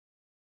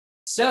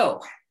So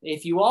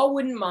if you all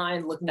wouldn't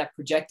mind looking at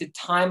projected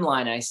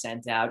timeline I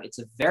sent out, it's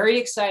a very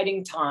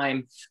exciting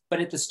time.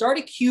 But at the start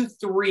of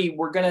Q3,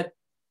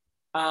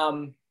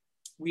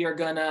 we are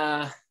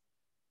gonna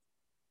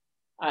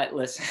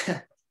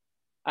listen.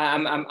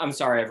 I'm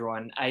sorry,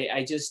 everyone.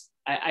 I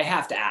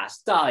have to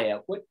ask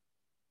Dahlia,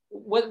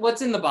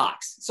 what's in the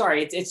box?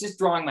 Sorry, it's just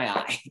drawing my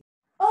eye.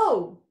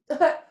 Oh,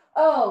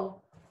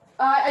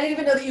 I didn't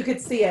even know that you could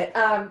see it.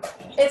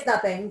 It's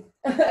nothing.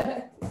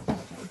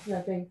 It's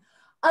nothing.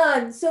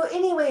 So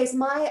anyways,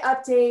 my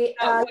update.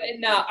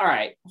 No, all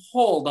right,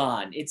 hold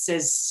on. It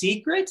says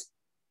secret?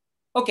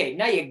 Okay,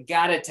 now you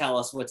gotta tell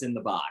us what's in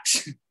the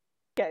box.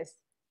 Guys,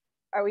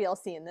 are we all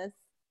seeing this?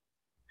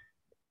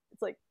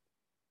 It's like,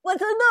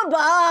 what's in the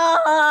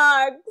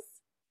box?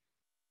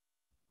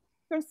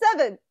 From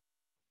Seven.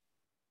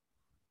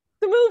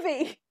 The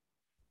movie.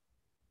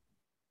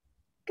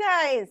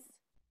 Guys.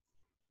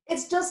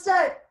 It's just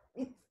don't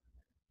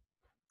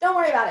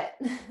worry about it.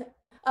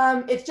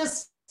 It's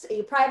just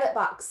a private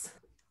box.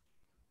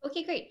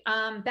 Okay, great.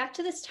 Back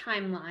to this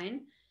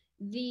timeline.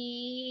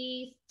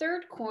 The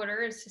third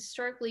quarter is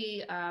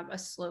historically a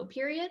slow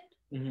period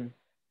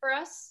for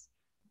us.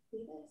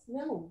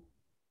 No,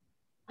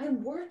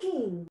 I'm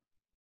working.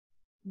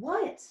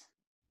 What?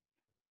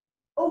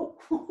 Oh,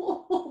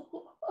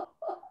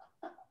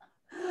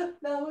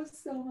 that was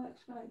so much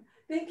fun.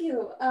 Thank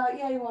you.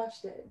 Yeah, I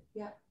watched it.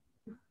 Yeah.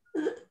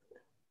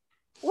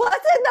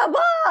 What's in the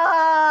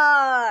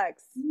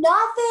box?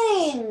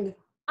 Nothing.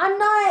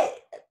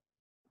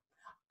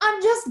 I'm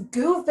just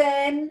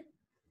goofing.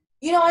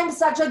 You know, I'm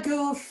such a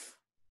goof.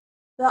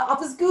 The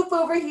office goof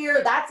over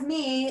here, that's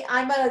me.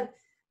 I'm a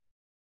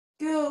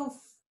goof.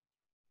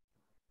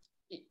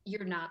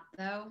 You're not,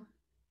 though.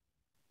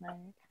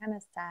 I'm kind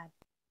of sad.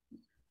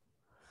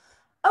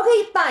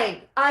 Okay,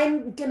 fine.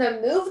 I'm gonna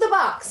move the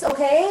box,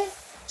 okay?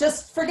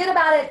 Just forget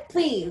about it,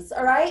 please,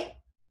 all right?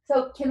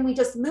 So can we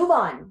just move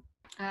on?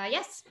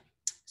 Yes.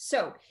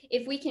 So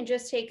if we can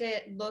just take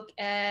a look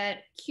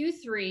at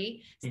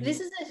Q3, so this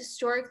is a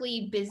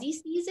historically busy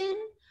season.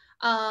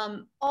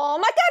 Oh my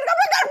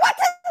God, what's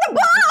in the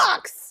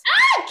box?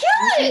 Ah,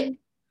 kill it!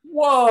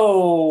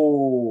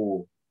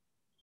 Whoa.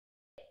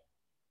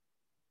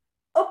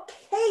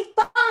 Okay,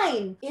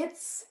 fine.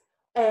 It's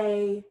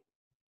a...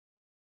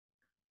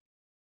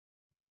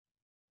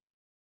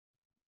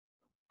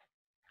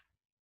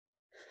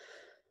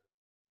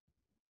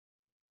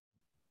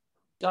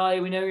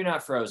 Dahlia, we know you're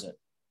not frozen.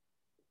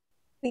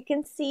 We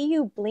can see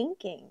you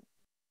blinking.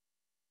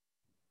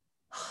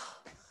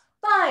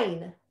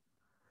 Fine.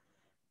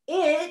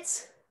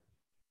 It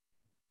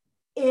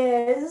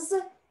is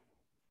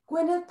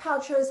Gwyneth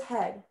Paltrow's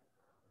head.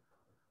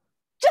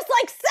 Just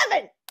like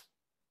Seven!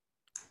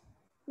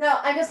 No,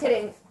 I'm just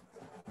kidding.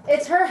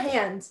 It's her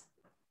hand.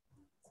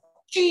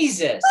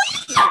 Jesus.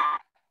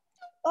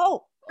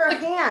 Oh. Her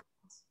hand.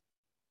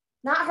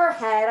 Not her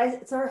head.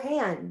 It's her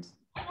hand.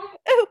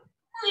 Oh.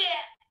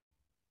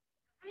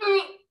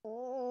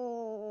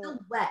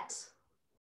 Wet.